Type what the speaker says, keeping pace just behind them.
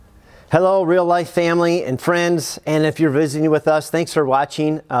Hello, real life family and friends, and if you're visiting with us, thanks for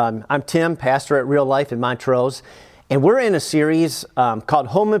watching. I'm Tim, pastor at Real Life in Montrose, and we're in a series called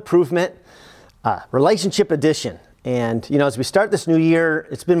Home Improvement Relationship Edition. And as we start this new year,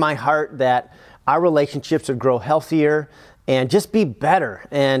 it's been my heart that our relationships would grow healthier and just be better.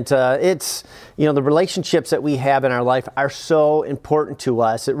 And it's the relationships that we have in our life are so important to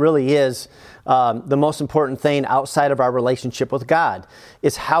us. It really is. The most important thing outside of our relationship with God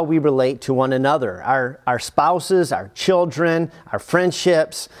is how we relate to one another, our spouses, our children, our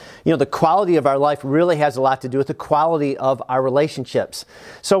friendships. The quality of our life really has a lot to do with the quality of our relationships.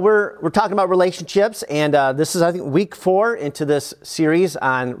 So we're talking about relationships, and this is, I think, week 4 into this series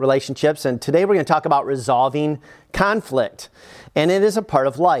on relationships. And today we're going to talk about resolving conflict. And it is a part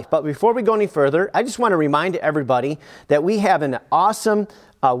of life. But before we go any further, I just want to remind everybody that we have an awesome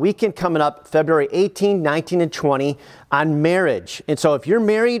weekend coming up February 18, 19, and 20 on marriage. And so if you're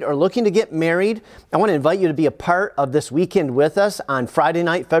married or looking to get married, I want to invite you to be a part of this weekend with us on Friday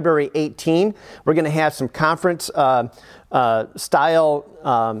night, February 18. We're going to have some conference style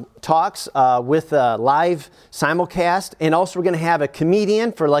talks with a live simulcast, and also we're going to have a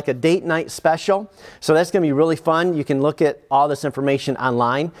comedian for like a date night special. So that's going to be really fun. You can look at all this information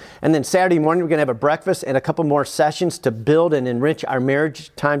online. And then Saturday morning we're going to have a breakfast and a couple more sessions to build and enrich our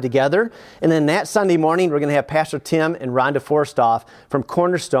marriage time together. And then that Sunday morning we're going to have Pastor Tim and Rhonda Forstoff from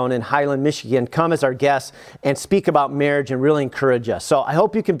Cornerstone in Highland, Michigan come as our guests and speak about marriage and really encourage us. So I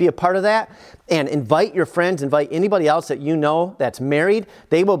hope you can be a part of that. And invite your friends, invite anybody else that you know that's married.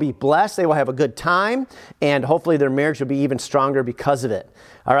 They will be blessed, they will have a good time, and hopefully their marriage will be even stronger because of it.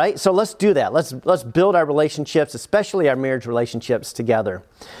 All right, so let's do that. Let's build our relationships, especially our marriage relationships, together.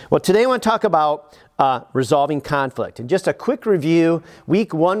 Well, today I want to talk about resolving conflict. And just a quick review,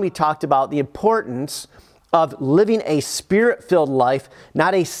 week 1 we talked about the importance of living a spirit-filled life,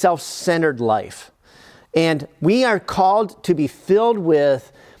 not a self-centered life. And we are called to be filled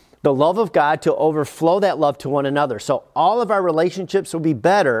with the love of God, to overflow that love to one another. So all of our relationships will be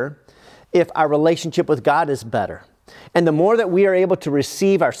better if our relationship with God is better. And the more that we are able to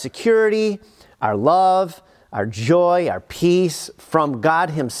receive our security, our love, our joy, our peace from God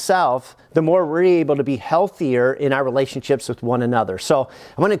Himself, the more we're able to be healthier in our relationships with one another. So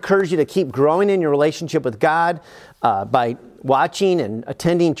I want to encourage you to keep growing in your relationship with God by watching and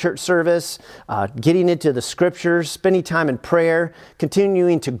attending church service, getting into the scriptures, spending time in prayer,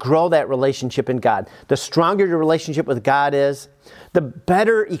 continuing to grow that relationship in God. The stronger your relationship with God is, the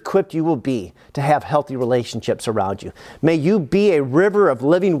better equipped you will be to have healthy relationships around you. May you be a river of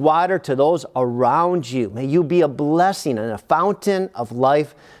living water to those around you. May you be a blessing and a fountain of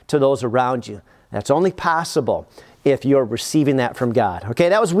life to those around you. That's only possible if you're receiving that from God. Okay,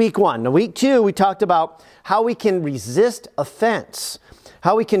 that was week 1. Now, week 2, we talked about how we can resist offense,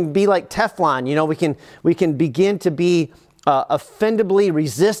 how we can be like Teflon. We can begin to be offendably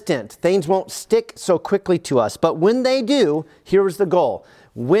resistant. Things won't stick so quickly to us. But when they do, here's the goal.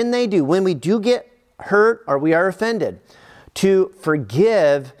 When we do get hurt or we are offended, to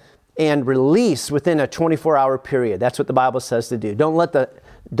forgive and release within a 24-hour period. That's what the Bible says to do. Don't let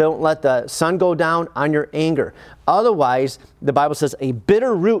the sun go down on your anger. Otherwise, the Bible says a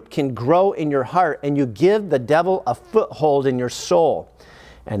bitter root can grow in your heart and you give the devil a foothold in your soul.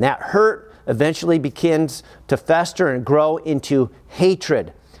 And that hurt eventually begins to fester and grow into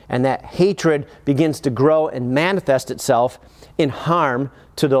hatred. And that hatred begins to grow and manifest itself in harm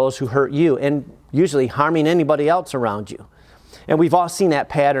to those who hurt you, and usually harming anybody else around you. And we've all seen that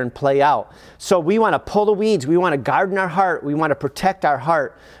pattern play out. So we want to pull the weeds. We want to garden our heart. We want to protect our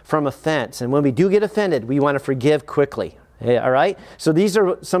heart from offense. And when we do get offended, we want to forgive quickly. All right? So these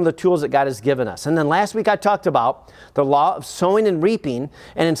are some of the tools that God has given us. And then last week I talked about the law of sowing and reaping.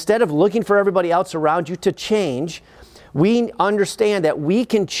 And instead of looking for everybody else around you to change, we understand that we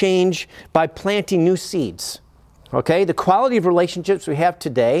can change by planting new seeds. Okay? The quality of relationships we have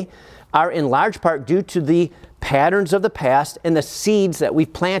today are in large part due to the patterns of the past and the seeds that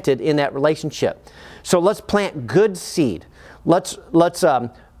we've planted in that relationship. So let's plant good seed. Let's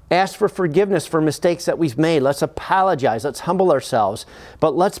ask for forgiveness for mistakes that we've made. Let's apologize. Let's humble ourselves.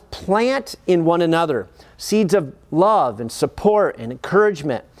 But let's plant in one another seeds of love and support and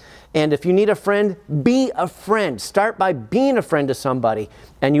encouragement. And if you need a friend, be a friend. Start by being a friend to somebody,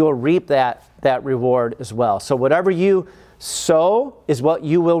 and you will reap that reward as well. So whatever you sow is what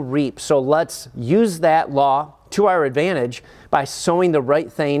you will reap. So let's use that law to our advantage by sowing the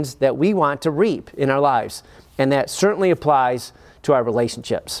right things that we want to reap in our lives. And that certainly applies to our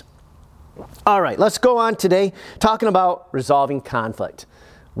relationships. All right, let's go on today talking about resolving conflict.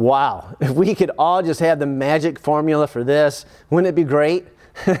 Wow, if we could all just have the magic formula for this, wouldn't it be great?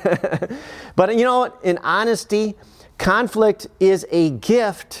 But you know what? In honesty, conflict is a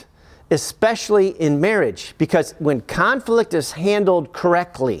gift, especially in marriage, because when conflict is handled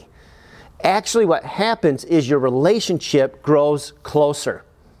correctly, actually what happens is your relationship grows closer.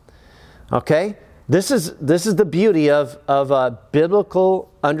 Okay? This is the beauty of a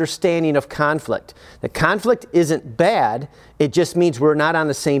biblical understanding of conflict. The conflict isn't bad, it just means we're not on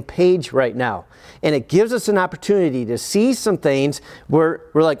the same page right now. And it gives us an opportunity to see some things where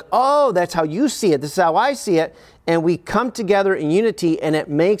we're like, oh, that's how you see it, this is how I see it, and we come together in unity, and it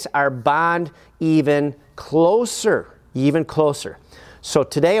makes our bond even closer, even closer. So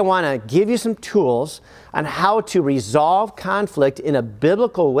today I want to give you some tools on how to resolve conflict in a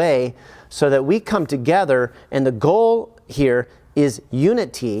biblical way so that we come together, and the goal here is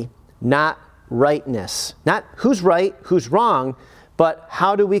unity, not rightness. Not who's right, who's wrong, but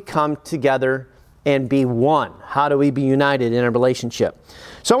how do we come together and be one? How do we be united in a relationship?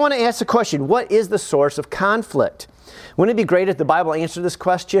 So I want to ask the question, what is the source of conflict? Wouldn't it be great if the Bible answered this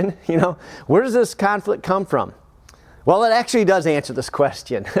question? You know, where does this conflict come from? Well, it actually does answer this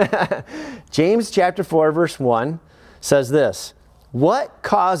question. James chapter 4, verse 1 says this, what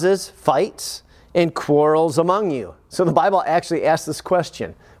causes fights and quarrels among you? So the Bible actually asks this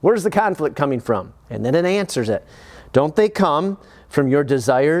question. Where's the conflict coming from? And then it answers it. Don't they come from your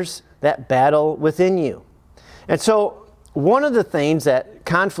desires that battle within you? And so one of the things that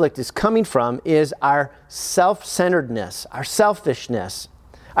conflict is coming from is our self-centeredness, our selfishness,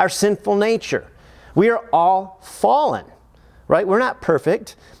 our sinful nature. We are all fallen, right? We're not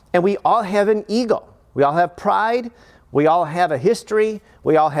perfect, and we all have an ego. We all have pride. We all have a history.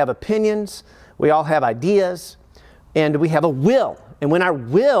 We all have opinions. We all have ideas, and we have a will. And when our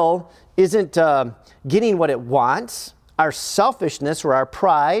will isn't getting what it wants, our selfishness or our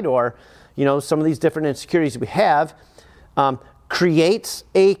pride or, you know, some of these different insecurities we have creates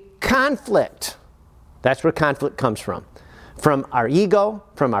a conflict. That's where conflict comes from our ego,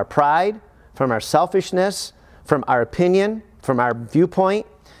 from our pride, from our selfishness, from our opinion, from our viewpoint,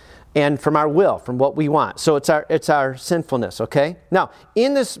 and from our will, from what we want. So it's our sinfulness, okay? Now,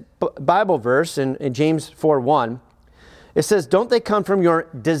 in this Bible verse, in James 4:1, it says, don't they come from your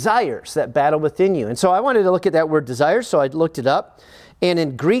desires that battle within you? And so I wanted to look at that word desires, so I looked it up. And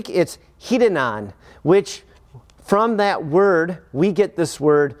in Greek, it's hedonon, which from that word, we get this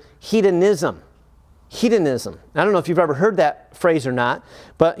word hedonism. Hedonism. I don't know if you've ever heard that phrase or not,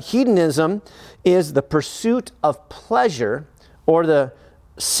 but hedonism is the pursuit of pleasure or the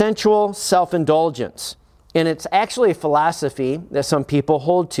sensual self-indulgence. And it's actually a philosophy that some people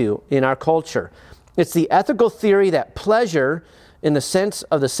hold to in our culture. It's the ethical theory that pleasure, in the sense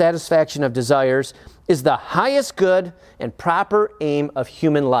of the satisfaction of desires, is the highest good and proper aim of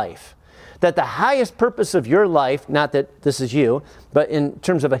human life. That the highest purpose of your life, not that this is you, but in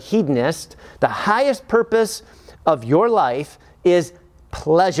terms of a hedonist, the highest purpose of your life is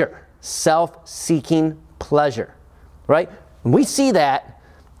pleasure, self-seeking pleasure, right? And we see that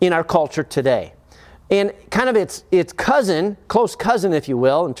in our culture today. And kind of its cousin, close cousin, if you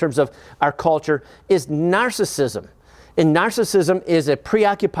will, in terms of our culture, is narcissism. And narcissism is a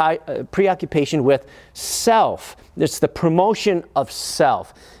preoccupation with self. It's the promotion of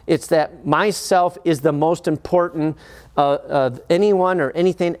self. It's that myself is the most important of anyone or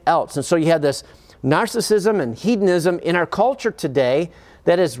anything else. And so you have this narcissism and hedonism in our culture today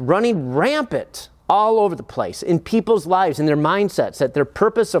that is running rampant all over the place in people's lives, in their mindsets, that their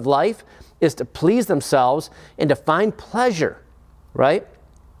purpose of life is to please themselves and to find pleasure, right?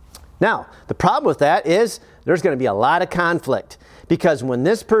 Now, the problem with that is there's going to be a lot of conflict, because when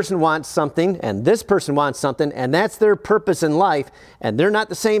this person wants something and this person wants something and that's their purpose in life and they're not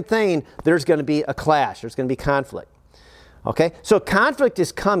the same thing, there's going to be a clash. There's going to be conflict. Okay? So conflict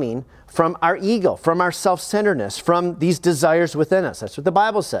is coming from our ego, from our self-centeredness, from these desires within us. That's what the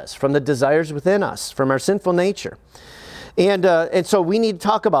Bible says, from the desires within us, from our sinful nature. And so we need to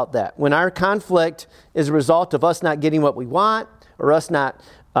talk about that. When our conflict is a result of us not getting what we want, or us not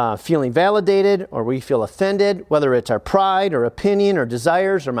feeling validated, or we feel offended, whether it's our pride or opinion or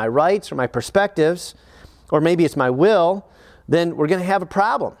desires or my rights or my perspectives, or maybe it's my will, then we're going to have a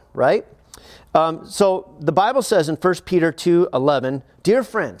problem, right? So the Bible says in 1 Peter 2:11, dear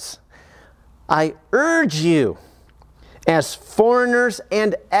friends, I urge you as foreigners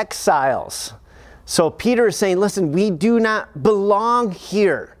and exiles. So Peter is saying, listen, we do not belong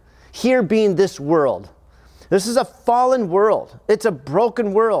here. Here being this world. This is a fallen world. It's a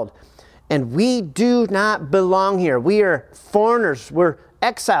broken world. And we do not belong here. We are foreigners. We're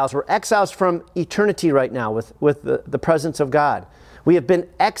exiles. We're exiles from eternity right now with the presence of God. We have been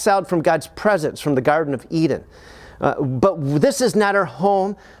exiled from God's presence from the Garden of Eden. But this is not our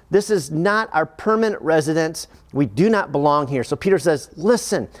home. This is not our permanent residence. We do not belong here. So Peter says,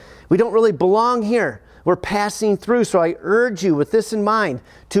 listen, we don't really belong here. We're passing through. So I urge you with this in mind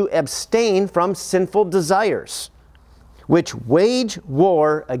to abstain from sinful desires, which wage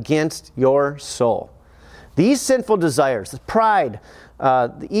war against your soul. These sinful desires, the pride,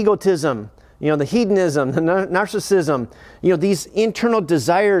 the egotism, the hedonism, the narcissism, these internal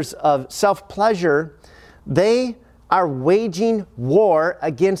desires of self-pleasure, they are waging war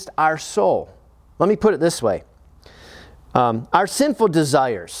against our soul. Let me put it this way. Our sinful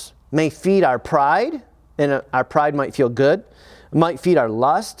desires may feed our pride, and our pride might feel good. It might feed our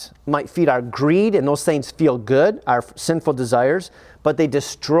lust, might feed our greed, and those things feel good, our sinful desires, but they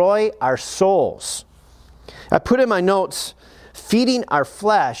destroy our souls. I put in my notes, feeding our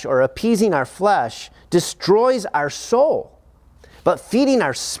flesh or appeasing our flesh destroys our soul, but feeding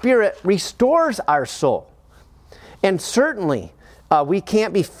our spirit restores our soul. And certainly, we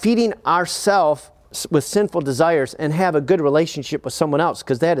can't be feeding ourselves with sinful desires and have a good relationship with someone else,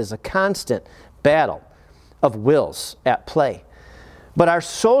 because that is a constant battle of wills at play. But our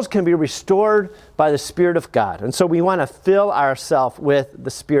souls can be restored by the Spirit of God. And so we want to fill ourselves with the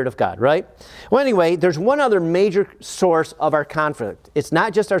Spirit of God, right? Well, anyway, there's one other major source of our conflict. It's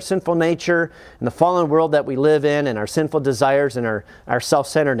not just our sinful nature and the fallen world that we live in and our sinful desires and our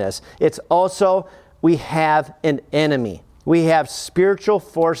self-centeredness. It's also we have an enemy. We have spiritual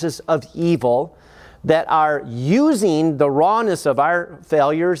forces of evil that are using the rawness of our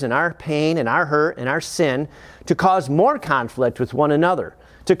failures and our pain and our hurt and our sin to cause more conflict with one another,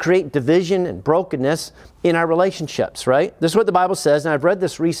 to create division and brokenness in our relationships, right? This is what the Bible says, and I've read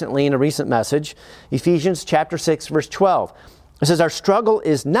this recently in a recent message, Ephesians chapter 6, verse 12. It says, our struggle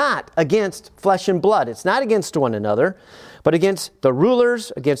is not against flesh and blood. It's not against one another, but against the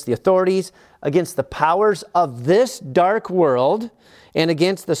rulers, against the authorities, against the powers of this dark world, and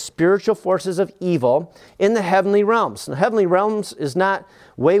against the spiritual forces of evil in the heavenly realms. The heavenly realms is not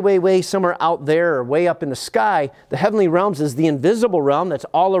way somewhere out there or way up in the sky. The heavenly realms is the invisible realm that's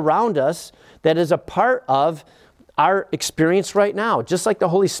all around us, that is a part of our experience right now. Just like the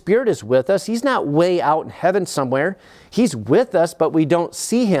Holy Spirit is with us, He's not way out in heaven somewhere. He's with us, but we don't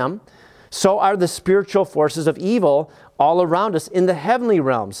see Him. So are the spiritual forces of evil all around us in the heavenly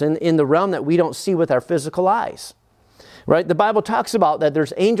realms, in the realm that we don't see with our physical eyes. Right? The Bible talks about that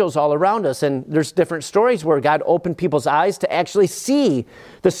there's angels all around us, and there's different stories where God opened people's eyes to actually see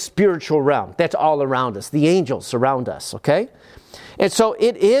the spiritual realm that's all around us, the angels surround us, okay? And so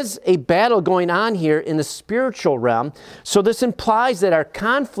it is a battle going on here in the spiritual realm. So this implies that our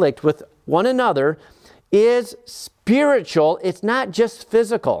conflict with one another is spiritual. It's not just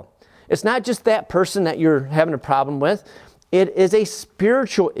physical. It's not just that person that you're having a problem with. It is a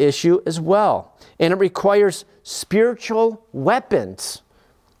spiritual issue as well. And it requires spiritual weapons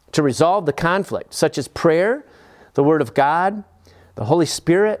to resolve the conflict, such as prayer, the Word of God, the Holy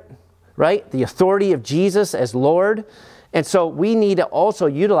Spirit, right? The authority of Jesus as Lord. And so we need to also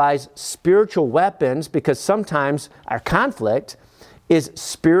utilize spiritual weapons, because sometimes our conflict is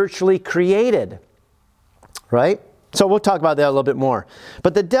spiritually created, right? So we'll talk about that a little bit more.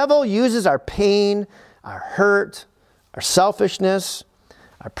 But the devil uses our pain, our hurt, our selfishness,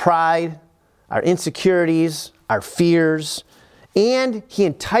 our pride, our insecurities, our fears, and he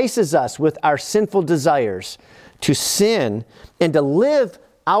entices us with our sinful desires to sin and to live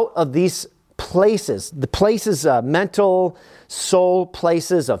out of these places, the places, mental, soul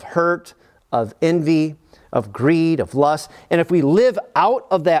places of hurt, of envy, of greed, of lust. And if we live out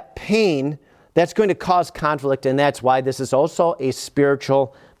of that pain, that's going to cause conflict, and that's why this is also a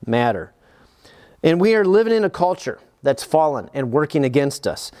spiritual matter. And we are living in a culture that's fallen and working against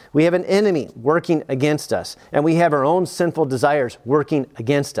us. We have an enemy working against us, and we have our own sinful desires working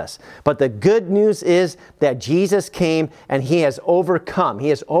against us. But the good news is that Jesus came and He has overcome. He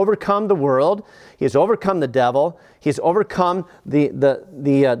has overcome the world. He has overcome the devil. He has overcome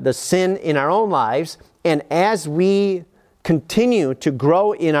the sin in our own lives. And as we continue to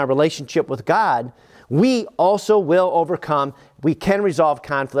grow in our relationship with God, we also will overcome. We can resolve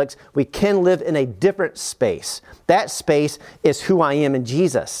conflicts. We can live in a different space. That space is who I am in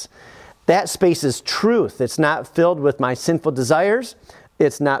Jesus. That space is truth. It's not filled with my sinful desires.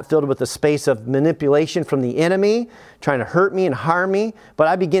 It's not filled with the space of manipulation from the enemy, trying to hurt me and harm me. But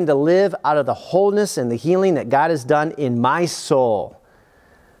I begin to live out of the wholeness and the healing that God has done in my soul.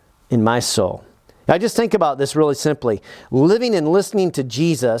 In my soul. I just think about this really simply. Living and listening to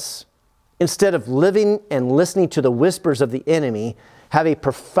Jesus, instead of living and listening to the whispers of the enemy, have a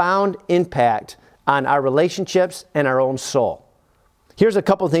profound impact on our relationships and our own soul. Here's a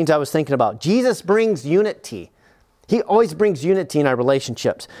couple of things I was thinking about. Jesus brings unity. He always brings unity in our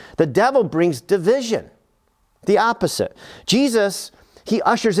relationships. The devil brings division, the opposite. Jesus, he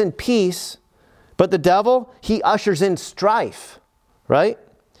ushers in peace, but the devil, he ushers in strife, right?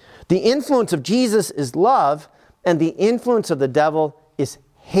 The influence of Jesus is love, and the influence of the devil is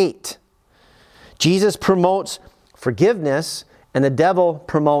hate. Jesus promotes forgiveness, and the devil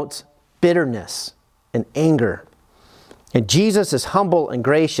promotes bitterness and anger. And Jesus is humble and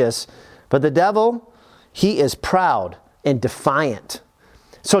gracious, but the devil, he is proud and defiant.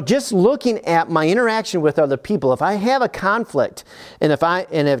 So just looking at my interaction with other people, if I have a conflict, and if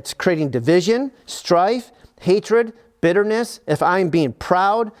it's creating division, strife, hatred, bitterness, if I'm being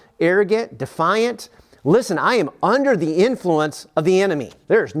proud, arrogant, defiant, listen, I am under the influence of the enemy.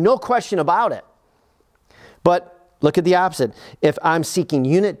 There's no question about it. But look at the opposite. If I'm seeking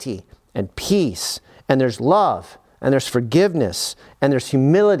unity and peace, and there's love, and there's forgiveness, and there's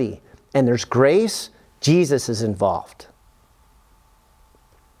humility, and there's grace, Jesus is involved.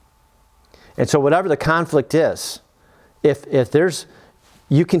 And so whatever the conflict is, if there's,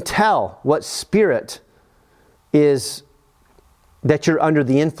 you can tell what spirit is that you're under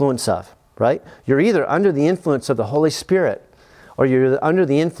the influence of, right? You're either under the influence of the Holy Spirit, or you're under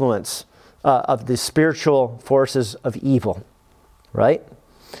the influence of the spiritual forces of evil, right?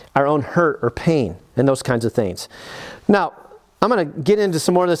 Our own hurt or pain and those kinds of things. Now, I'm going to get into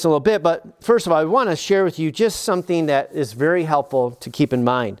some more of this in a little bit, but first of all, I want to share with you just something that is very helpful to keep in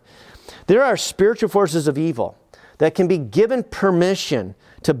mind. There are spiritual forces of evil that can be given permission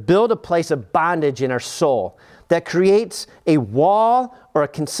to build a place of bondage in our soul that creates a wall or a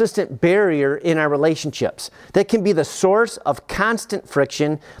consistent barrier in our relationships that can be the source of constant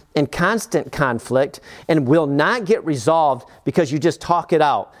friction and constant conflict and will not get resolved because you just talk it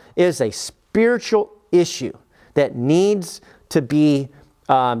out. It is a spiritual issue that needs to be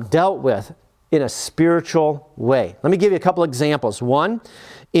dealt with in a spiritual way. Let me give you a couple examples. One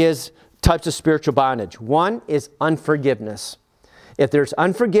is types of spiritual bondage. One is unforgiveness. If there's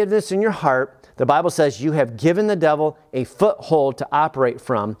unforgiveness in your heart, the Bible says you have given the devil a foothold to operate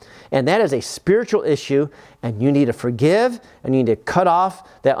from, and that is a spiritual issue, and you need to forgive, and you need to cut off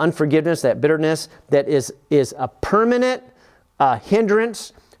that unforgiveness, that bitterness that is a permanent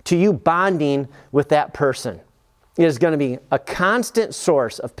hindrance to you bonding with that person. It is going to be a constant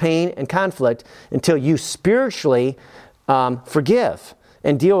source of pain and conflict until you spiritually forgive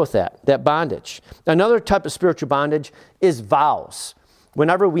and deal with that bondage. Another type of spiritual bondage is vows.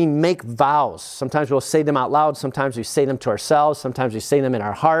 Whenever we make vows, sometimes we'll say them out loud, sometimes we say them to ourselves, sometimes we say them in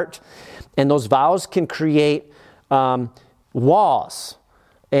our heart, and those vows can create walls.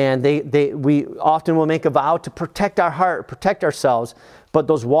 And we often will make a vow to protect our heart, protect ourselves, but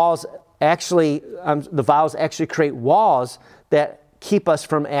those walls actually, the vows actually create walls that keep us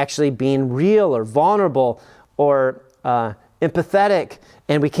from actually being real or vulnerable or empathetic,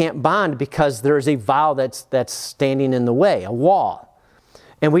 and we can't bond because there is a vow that's standing in the way, a wall.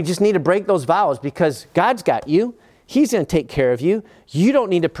 And we just need to break those vows because God's got you. He's going to take care of you. You don't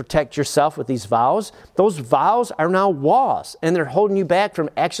need to protect yourself with these vows. Those vows are now walls, and they're holding you back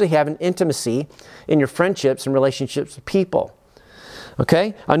from actually having intimacy in your friendships and relationships with people.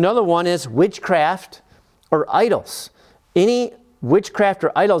 Okay? Another one is witchcraft or idols. Any witchcraft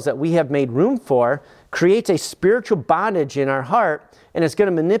or idols that we have made room for creates a spiritual bondage in our heart, and it's going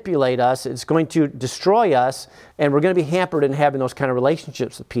to manipulate us, it's going to destroy us, and we're going to be hampered in having those kind of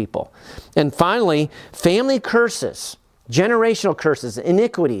relationships with people. And finally, family curses, generational curses,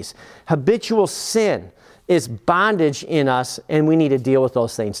 iniquities, habitual sin is bondage in us, and we need to deal with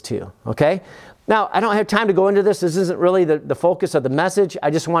those things too, okay? Now, I don't have time to go into this. This isn't really the focus of the message.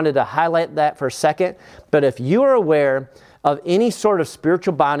 I just wanted to highlight that for a second. But if you are aware of any sort of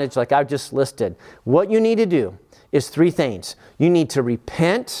spiritual bondage like I've just listed, what you need to do is three things. You need to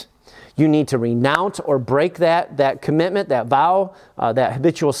repent, you need to renounce or break that commitment, that vow, that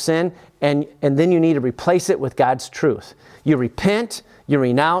habitual sin, and then you need to replace it with God's truth. You repent, you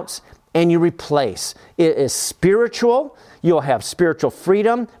renounce, and you replace. It is spiritual. You'll have spiritual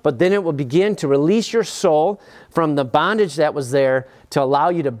freedom, but then it will begin to release your soul from the bondage that was there to allow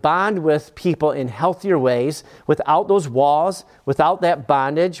you to bond with people in healthier ways without those walls, without that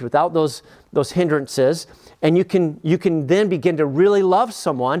bondage, without those hindrances. And you can then begin to really love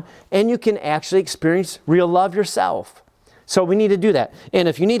someone, and you can actually experience real love yourself. So we need to do that. And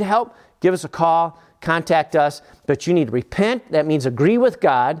if you need help, give us a call, contact us. But you need to repent. That means agree with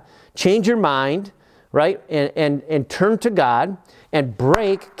God, change your mind, right? And turn to God and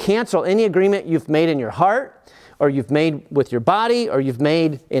cancel any agreement you've made in your heart, or you've made with your body, or you've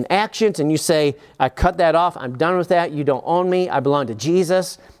made in actions, and you say, I cut that off, I'm done with that, you don't own me, I belong to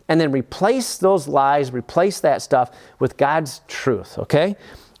Jesus. and then replace those lies, replace that stuff with God's truth, okay?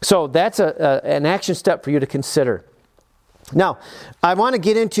 So that's an action step for you to consider. Now, I want to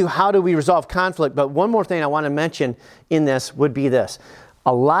get into how do we resolve conflict, but one more thing I want to mention in this would be this.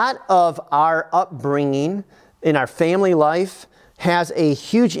 A lot of our upbringing in our family life has a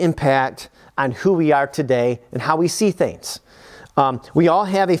huge impact on who we are today and how we see things. We all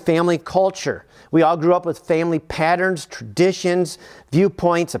have a family culture. We all grew up with family patterns, traditions,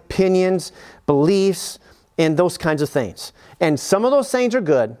 viewpoints, opinions, beliefs, and those kinds of things. And some of those things are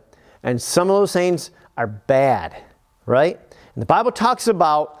good, and some of those things are bad, right? And the Bible talks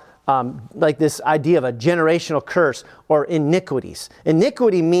about like this idea of a generational curse or iniquities.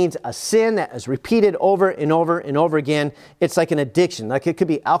 Iniquity means a sin that is repeated over and over and over again. It's like an addiction. Like it could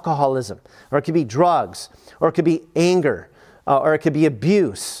be alcoholism, or it could be drugs, or it could be anger, or it could be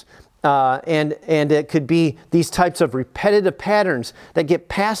abuse. And it could be these types of repetitive patterns that get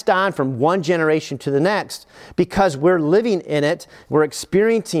passed on from one generation to the next because we're living in it, we're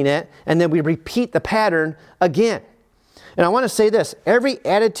experiencing it, and then we repeat the pattern again. And I want to say this, every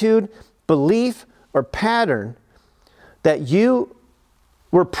attitude, belief, or pattern that you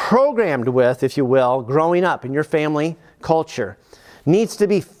were programmed with, if you will, growing up in your family culture, needs to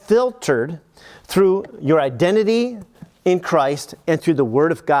be filtered through your identity in Christ and through the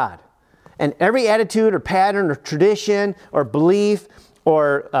Word of God. And every attitude or pattern or tradition or belief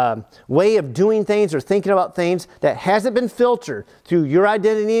or way of doing things or thinking about things that hasn't been filtered through your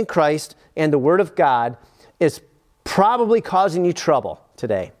identity in Christ and the Word of God is probably causing you trouble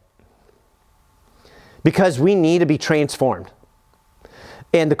today. Because we need to be transformed.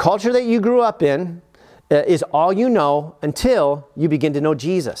 And the culture that you grew up in is all you know until you begin to know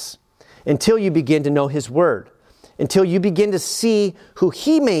Jesus. Until you begin to know His Word. Until you begin to see who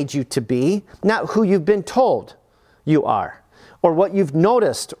He made you to be, not who you've been told you are, or what you've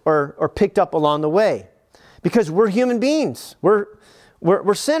noticed or picked up along the way. Because we're human beings. We're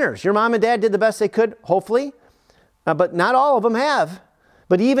sinners. Your mom and dad did the best they could, hopefully, but not all of them have.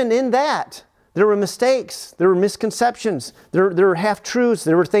 But even in that, there were mistakes, there were misconceptions, there were half-truths,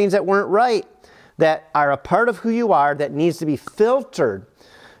 there were things that weren't right, that are a part of who you are that needs to be filtered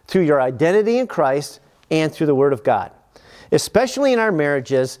through your identity in Christ and through the Word of God. Especially in our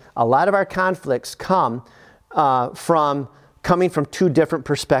marriages, a lot of our conflicts come coming from two different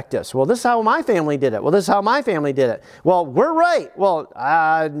perspectives. Well, this is how my family did it. Well, this is how my family did it. Well, we're right. Well,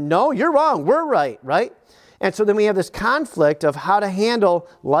 no, you're wrong. We're right, right? And so then we have this conflict of how to handle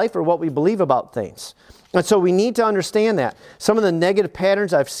life or what we believe about things. And so we need to understand that. Some of the negative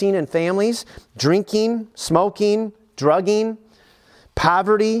patterns I've seen in families, drinking, smoking, drugging,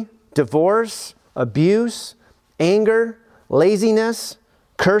 poverty, divorce, abuse, anger, laziness,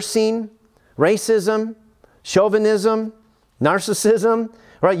 cursing, racism, chauvinism, narcissism,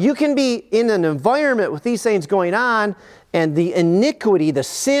 right? You can be in an environment with these things going on, and the iniquity, the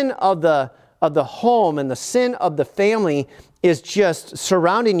sin of the home and the sin of the family is just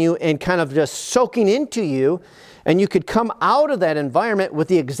surrounding you and kind of just soaking into you, and you could come out of that environment with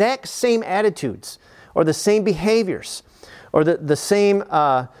the exact same attitudes or the same behaviors or the same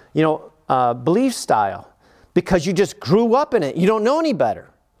belief style because you just grew up in it. You don't know any better.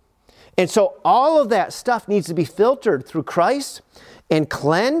 And so all of that stuff needs to be filtered through Christ and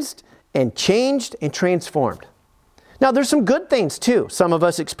cleansed and changed and transformed. Now, there's some good things too. Some of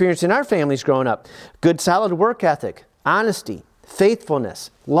us experienced in our families growing up. Good, solid work ethic, honesty,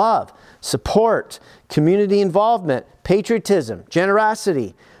 faithfulness, love, support, community involvement, patriotism,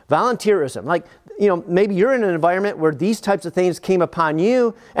 generosity, volunteerism. Like, maybe you're in an environment where these types of things came upon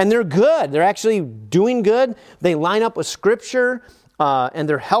you and they're good. They're actually doing good. They line up with Scripture and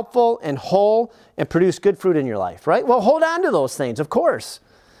they're helpful and whole and produce good fruit in your life, right? Well, hold on to those things, of course.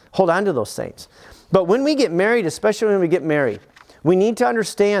 Hold on to those things. But when we get married, especially when we get married, we need to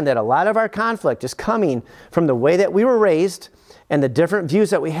understand that a lot of our conflict is coming from the way that we were raised and the different views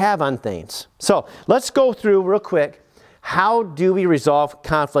that we have on things. So let's go through real quick. How do we resolve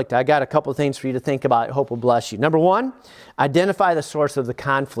conflict? I got a couple of things for you to think about. I hope will bless you. Number one, identify the source of the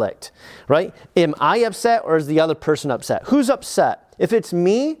conflict, right? Am I upset or is the other person upset? Who's upset? If it's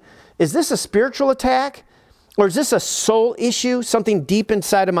me, is this a spiritual attack? Or is this a soul issue, something deep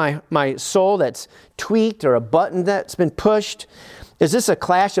inside of my soul that's tweaked or a button that's been pushed? Is this a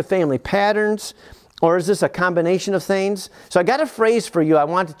clash of family patterns? Or is this a combination of things? So I got a phrase for you I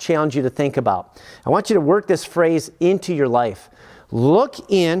want to challenge you to think about. I want you to work this phrase into your life. Look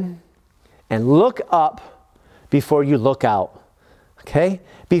in and look up before you look out. Okay?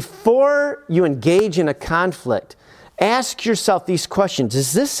 Before you engage in a conflict, ask yourself these questions.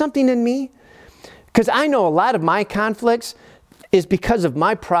 Is this something in me? Because I know a lot of my conflicts, is because of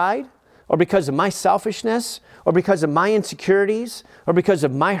my pride, or because of my selfishness, or because of my insecurities, or because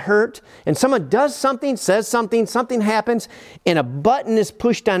of my hurt, and someone does something, says something, something happens, and a button is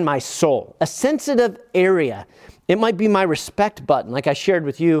pushed on my soul, a sensitive area. It might be my respect button, like I shared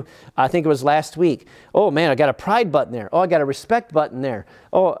with you, I think it was last week. Oh man, I got a pride button there. Oh, I got a respect button there.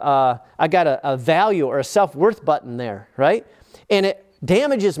 Oh, I got a value or a self-worth button there, right? And it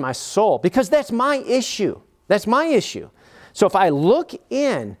damages my soul because that's my issue. That's my issue. So if I look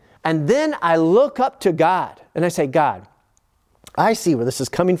in and then I look up to God and I say, God, I see where this is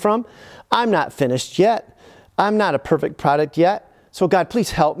coming from. I'm not finished yet. I'm not a perfect product yet. So God,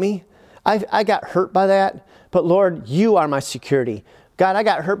 please help me. I got hurt by that, but Lord, you are my security. God, I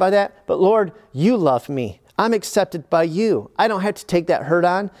got hurt by that, but Lord, you love me. I'm accepted by you. I don't have to take that hurt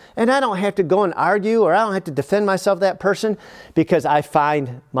on, and I don't have to go and argue, or I don't have to defend myself to that person, because I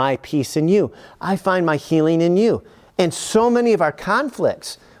find my peace in you. I find my healing in you. And so many of our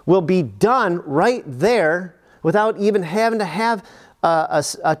conflicts will be done right there without even having to have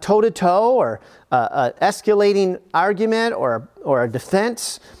a toe-to-toe or an escalating argument or a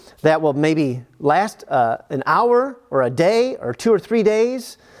defense that will maybe last an hour or a day or 2 or 3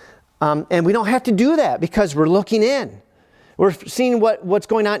 days. And we don't have to do that because we're looking in. We're seeing what's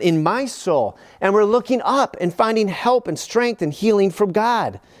going on in my soul. And we're looking up and finding help and strength and healing from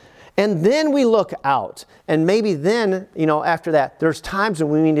God. And then we look out. And maybe then, after that, there's times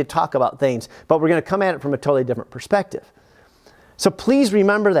when we need to talk about things. But we're going to come at it from a totally different perspective. So please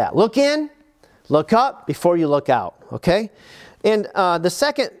remember that. Look in, look up before you look out. Okay? And the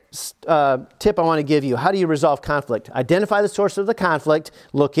second tip I want to give you, how do you resolve conflict? Identify the source of the conflict,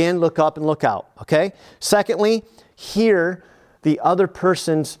 look in, look up, and look out, okay? Secondly, hear the other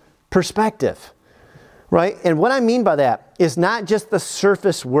person's perspective, right? And what I mean by that is not just the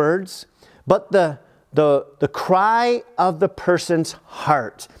surface words, but the cry of the person's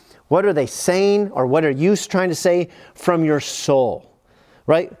heart. What are they saying, or what are you trying to say from your soul,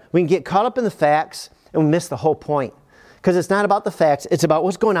 right? We can get caught up in the facts and we miss the whole point. Because it's not about the facts, it's about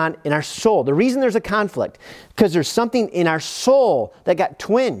what's going on in our soul. The reason there's a conflict, because there's something in our soul that got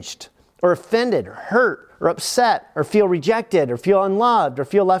twinged, or offended, or hurt, or upset, or feel rejected, or feel unloved, or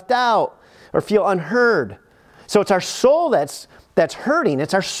feel left out, or feel unheard. So it's our soul that's hurting,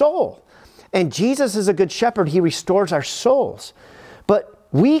 it's our soul. And Jesus is a good shepherd, he restores our souls. But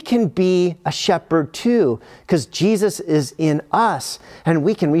we can be a shepherd too, because Jesus is in us, and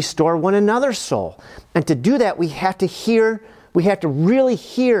we can restore one another's soul. And to do that, we have to really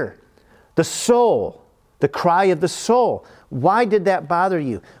hear the soul, the cry of the soul. Why did that bother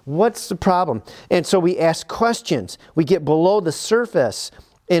you? What's the problem? And so we ask questions. We get below the surface,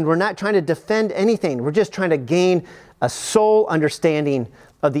 and we're not trying to defend anything. We're just trying to gain a soul understanding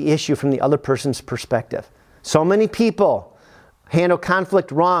of the issue from the other person's perspective. So many people handle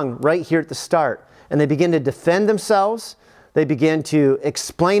conflict wrong right here at the start. And they begin to defend themselves, they begin to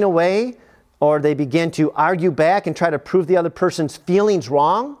explain away, or they begin to argue back and try to prove the other person's feelings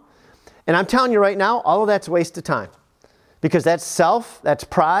wrong. And I'm telling you right now, all of that's a waste of time. Because that's self, that's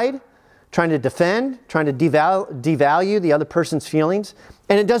pride, trying to defend, trying to devalue the other person's feelings.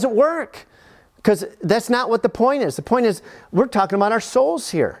 And it doesn't work. Because that's not what the point is. The point is, we're talking about our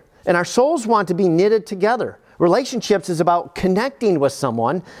souls here. And our souls want to be knitted together. Relationships is about connecting with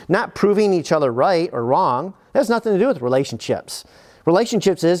someone, not proving each other right or wrong. That has nothing to do with relationships.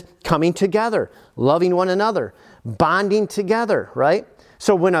 Relationships is coming together, loving one another, bonding together, right?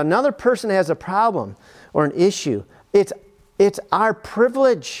 So when another person has a problem or an issue, it's our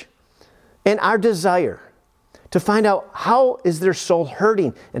privilege and our desire to find out how is their soul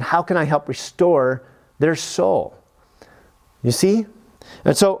hurting and how can I help restore their soul. You see?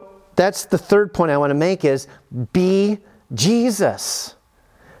 And so that's the third point I want to make is be Jesus.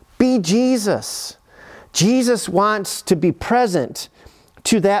 Be Jesus. Jesus wants to be present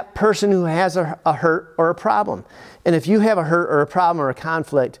to that person who has a hurt or a problem. And if you have a hurt or a problem or a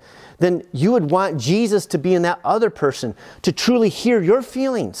conflict, then you would want Jesus to be in that other person, to truly hear your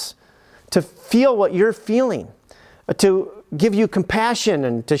feelings, to feel what you're feeling, to give you compassion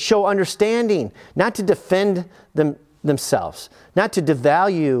and to show understanding, not to defend themselves, not to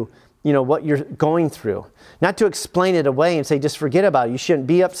devalue what you're going through. Not to explain it away and say, just forget about it. You shouldn't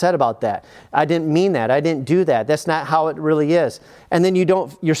be upset about that. I didn't mean that. I didn't do that. That's not how it really is. And then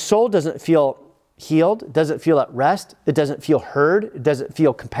your soul doesn't feel healed. It doesn't feel at rest. It doesn't feel heard. It doesn't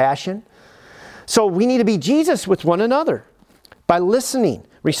feel compassion. So we need to be Jesus with one another by listening,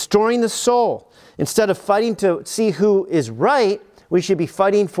 restoring the soul. Instead of fighting to see who is right, we should be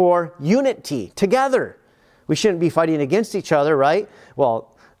fighting for unity together. We shouldn't be fighting against each other, right?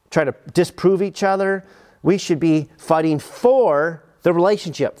 Well, try to disprove each other, we should be fighting for the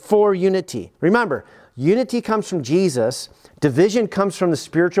relationship, for unity. Remember, unity comes from Jesus. Division comes from the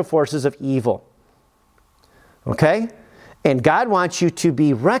spiritual forces of evil. Okay? And God wants you to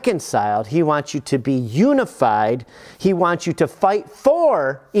be reconciled. He wants you to be unified. He wants you to fight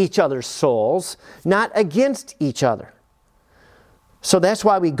for each other's souls, not against each other. So that's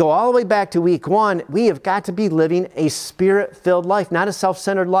why we go all the way back to week 1. We have got to be living a spirit-filled life, not a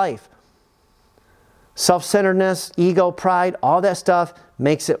self-centered life. Self-centeredness, ego, pride, all that stuff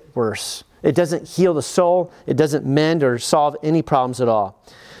makes it worse. It doesn't heal the soul. It doesn't mend or solve any problems at all.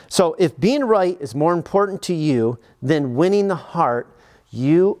 So if being right is more important to you than winning the heart,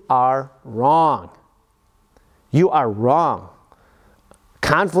 you are wrong. You are wrong.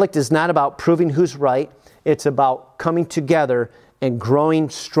 Conflict is not about proving who's right. It's about coming together and growing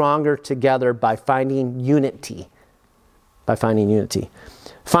stronger together by finding unity. By finding unity.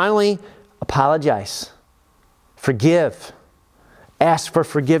 Finally, apologize. Forgive. Ask for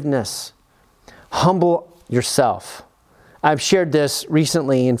forgiveness. Humble yourself. I've shared this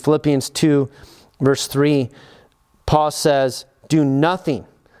recently in Philippians 2, verse 3. Paul says, "Do nothing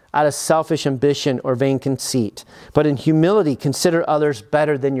out of selfish ambition or vain conceit, but in humility consider others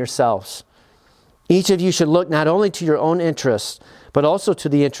better than yourselves. Each of you should look not only to your own interests, but also to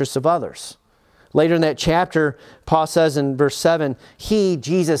the interests of others." Later in that chapter, Paul says in verse 7, He,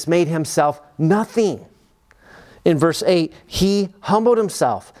 Jesus, made Himself nothing. In verse 8, He humbled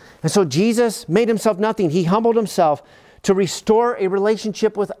Himself. And so Jesus made Himself nothing. He humbled Himself to restore a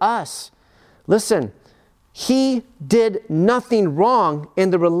relationship with us. Listen, He did nothing wrong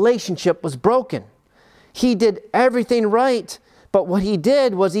and the relationship was broken. He did everything right, but what He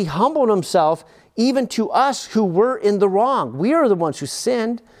did was He humbled Himself even to us who were in the wrong. We are the ones who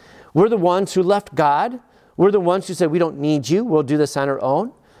sinned. We're the ones who left God. We're the ones who said, we don't need you. We'll do this on our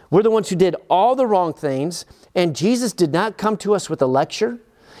own. We're the ones who did all the wrong things. And Jesus did not come to us with a lecture.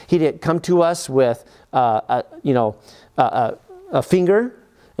 He didn't come to us with, a finger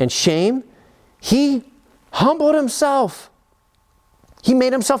and shame. He humbled Himself. He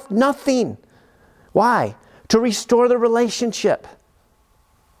made Himself nothing. Why? To restore the relationship.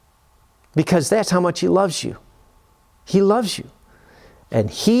 Because that's how much He loves you. He loves you. And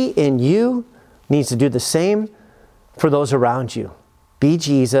He in you needs to do the same for those around you. Be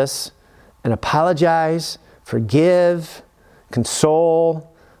Jesus and apologize, forgive,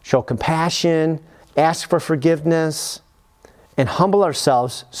 console, show compassion, ask for forgiveness, and humble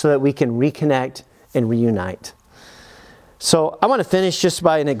ourselves so that we can reconnect and reunite. So I want to finish just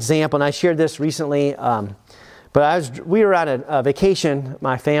by an example, and I shared this recently. We were on a vacation,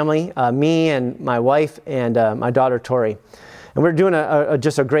 my family, me and my wife and my daughter Tori. And we're doing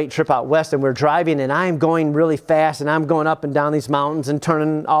just a great trip out west, and we're driving, and I'm going really fast, and I'm going up and down these mountains and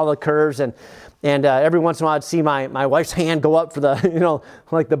turning all the curves, and every once in a while I'd see my wife's hand go up for the,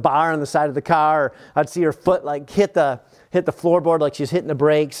 like the bar on the side of the car, or I'd see her foot like hit the floorboard like she's hitting the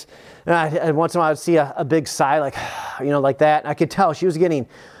brakes, and once in a while I'd see a big sigh like, like that, and I could tell she was getting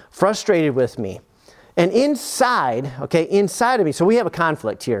frustrated with me. And inside of me, so we have a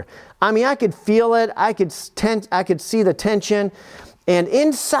conflict here. I mean, I could feel it. I could see the tension. And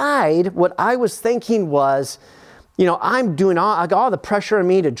inside, what I was thinking was, I'm doing all the pressure on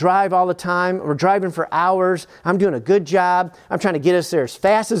me to drive all the time. We're driving for hours. I'm doing a good job. I'm trying to get us there as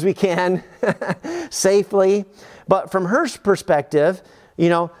fast as we can, safely. But from her perspective,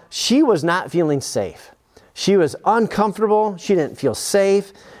 she was not feeling safe. She was uncomfortable. She didn't feel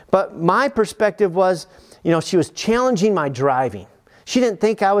safe. But my perspective was, she was challenging my driving. She didn't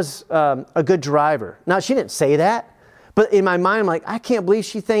think I was a good driver. Now, she didn't say that. But in my mind, I'm like, I can't believe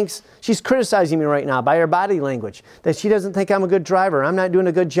she thinks she's criticizing me right now by her body language, that she doesn't think I'm a good driver. I'm not doing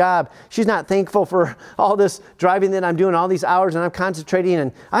a good job. She's not thankful for all this driving that I'm doing, all these hours, and I'm concentrating.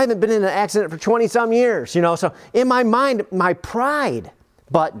 And I haven't been in an accident for 20-some years, So in my mind, my pride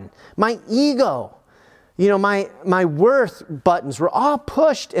button, my ego, my worth buttons were all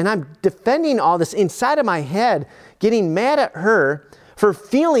pushed, and I'm defending all this inside of my head, getting mad at her for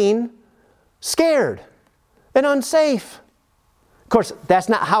feeling scared and unsafe. Of course, that's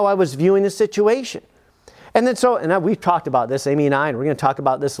not how I was viewing the situation. And then we've talked about this, Amy and I, and we're going to talk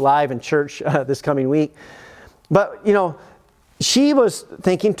about this live in church this coming week. But, she was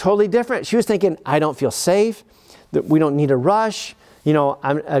thinking totally different. She was thinking, I don't feel safe, that we don't need to rush,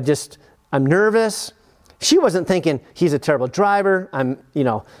 I'm nervous. She wasn't thinking he's a terrible driver. I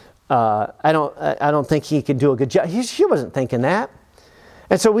don't think he could do a good job. She wasn't thinking that.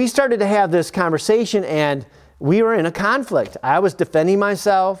 And so we started to have this conversation, and we were in a conflict. I was defending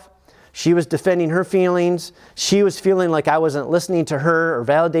myself. She was defending her feelings. She was feeling like I wasn't listening to her or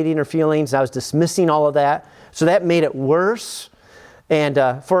validating her feelings. I was dismissing all of that. So that made it worse. And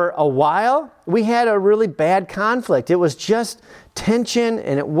for a while, we had a really bad conflict. It was just tension,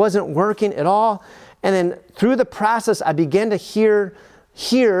 and it wasn't working at all. And then through the process, I began to hear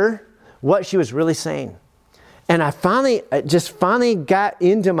what she was really saying. And I finally got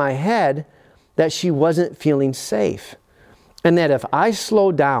into my head that she wasn't feeling safe. And that if I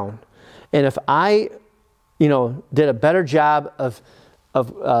slowed down, and if I, did a better job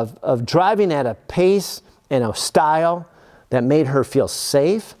of driving at a pace and a style that made her feel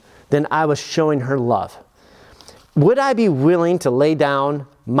safe, then I was showing her love. Would I be willing to lay down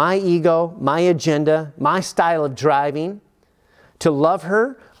my ego, my agenda, my style of driving to love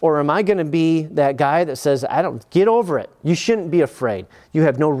her? Or am I going to be that guy that says, get over it. You shouldn't be afraid. You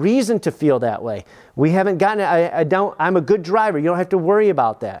have no reason to feel that way. We haven't gotten it. I'm a good driver. You don't have to worry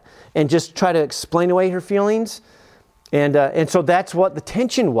about that. And just try to explain away her feelings. And so that's what the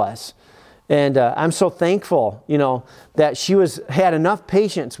tension was. And I'm so thankful, that she had enough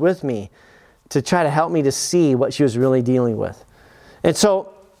patience with me to try to help me to see what she was really dealing with. And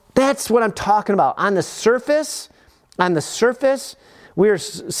so that's what I'm talking about. On the surface, we are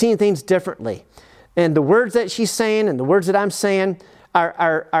seeing things differently. And the words that she's saying and the words that I'm saying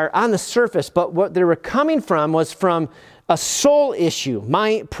are on the surface, but what they were coming from was from a soul issue,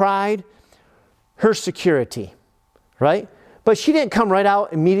 my pride, her security, right? But she didn't come right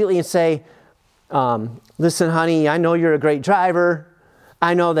out immediately and say, listen, honey, I know you're a great driver.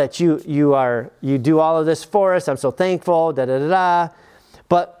 I know that you do all of this for us. I'm so thankful,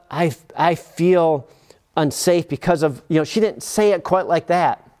 But I feel unsafe because of, she didn't say it quite like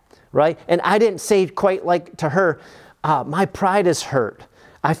that, right? And I didn't say quite like to her, my pride is hurt.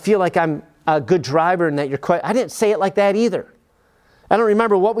 I feel like I'm a good driver and that you're quite, I didn't say it like that either. I don't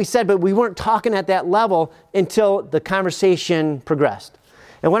remember what we said, but we weren't talking at that level until the conversation progressed.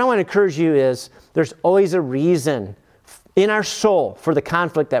 And what I want to encourage you is there's always a reason in our soul for the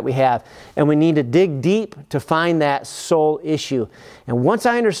conflict that we have, and we need to dig deep to find that soul issue. And once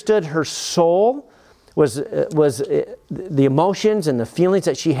I understood her soul was the emotions and the feelings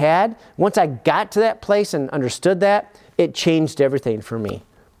that she had, once I got to that place and understood that, it changed everything for me.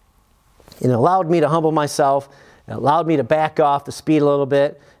 It allowed me to humble myself. It allowed me to back off the speed a little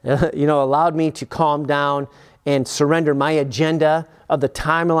bit. Allowed me to calm down and surrender my agenda of the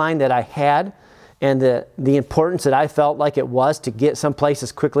timeline that I had and the importance that I felt like it was to get someplace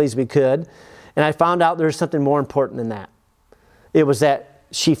as quickly as we could. And I found out there's something more important than that. It was that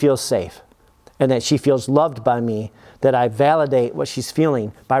she feels safe and that she feels loved by me, that I validate what she's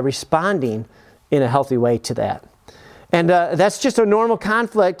feeling by responding in a healthy way to that. And that's just a normal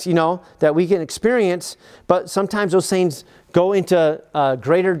conflict, that we can experience, but sometimes those things go into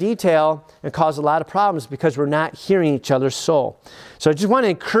greater detail and cause a lot of problems because we're not hearing each other's soul. So I just want to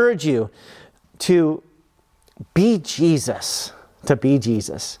encourage you to be Jesus,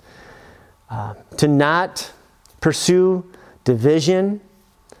 to not pursue division,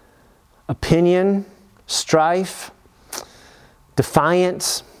 opinion, strife,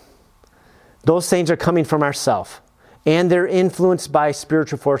 defiance. Those things are coming from ourselves, and they're influenced by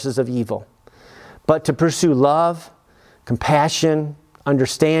spiritual forces of evil. But to pursue love, compassion,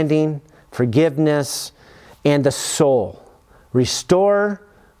 understanding, forgiveness, and the soul. Restore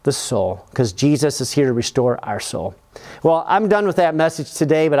the soul, because Jesus is here to restore our soul. Well, I'm done with that message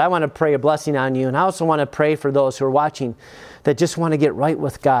today, but I want to pray a blessing on you. And I also want to pray for those who are watching that just want to get right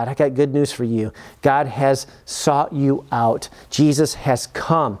with God. I got good news for you. God has sought you out. Jesus has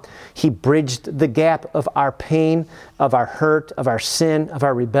come. He bridged the gap of our pain, of our hurt, of our sin, of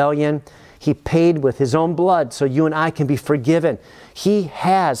our rebellion. He paid with His own blood so you and I can be forgiven. He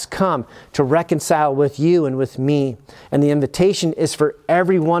has come to reconcile with you and with me. And the invitation is for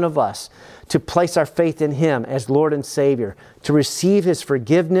every one of us to place our faith in Him as Lord and Savior, to receive His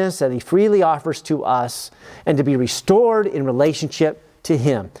forgiveness that He freely offers to us, and to be restored in relationship to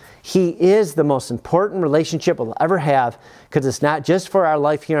Him. He is the most important relationship we'll ever have, because it's not just for our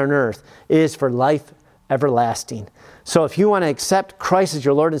life here on earth, it is for life everlasting. So if you want to accept Christ as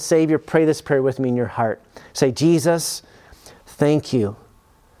your Lord and Savior, pray this prayer with me in your heart. Say, Jesus, thank you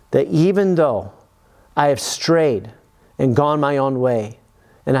that even though I have strayed and gone my own way,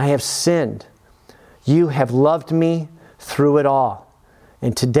 and I have sinned, you have loved me through it all.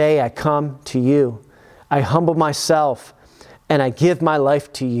 And today I come to you. I humble myself and I give my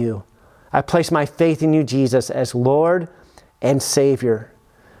life to you. I place my faith in you, Jesus, as Lord and Savior.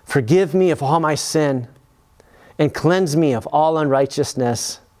 Forgive me of all my sin and cleanse me of all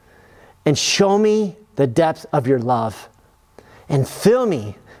unrighteousness, and show me the depth of your love, and fill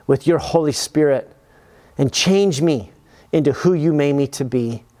me with your Holy Spirit and change me into who you made me to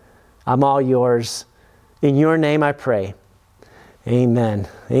be. I'm all yours. In your name I pray. Amen.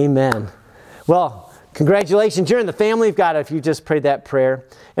 Amen. Well, congratulations. You're in the family of God if you just prayed that prayer.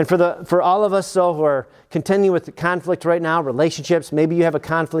 And for all of us who are contending with the conflict right now, relationships, maybe you have a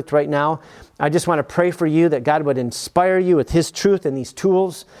conflict right now, I just want to pray for you that God would inspire you with His truth and these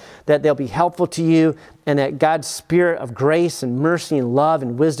tools, that they'll be helpful to you, and that God's Spirit of grace and mercy and love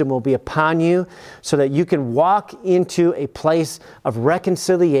and wisdom will be upon you so that you can walk into a place of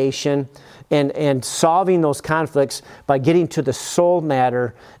reconciliation and solving those conflicts by getting to the soul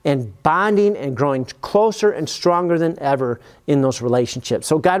matter and bonding and growing closer and stronger than ever in those relationships.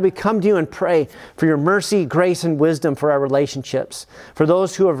 So God, we come to you and pray for your mercy, grace, and wisdom for our relationships. For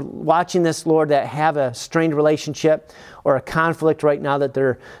those who are watching this, Lord, that have a strained relationship or a conflict right now that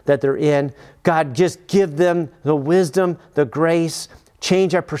they're in, God, just give them the wisdom, the grace,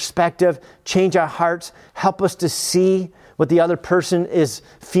 change our perspective, change our hearts, help us to see what the other person is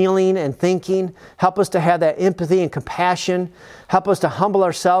feeling and thinking. Help us to have that empathy and compassion. Help us to humble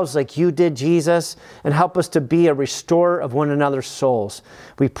ourselves like you did, Jesus, and help us to be a restorer of one another's souls.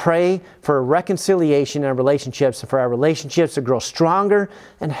 We pray for reconciliation in our relationships and for our relationships to grow stronger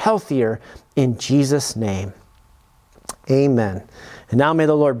and healthier in Jesus' name. Amen. And now may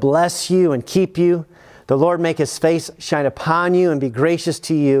the Lord bless you and keep you. The Lord make His face shine upon you and be gracious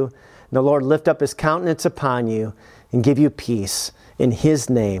to you. And the Lord lift up His countenance upon you and give you peace in His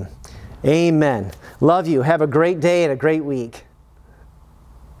name. Amen. Love you. Have a great day and a great week.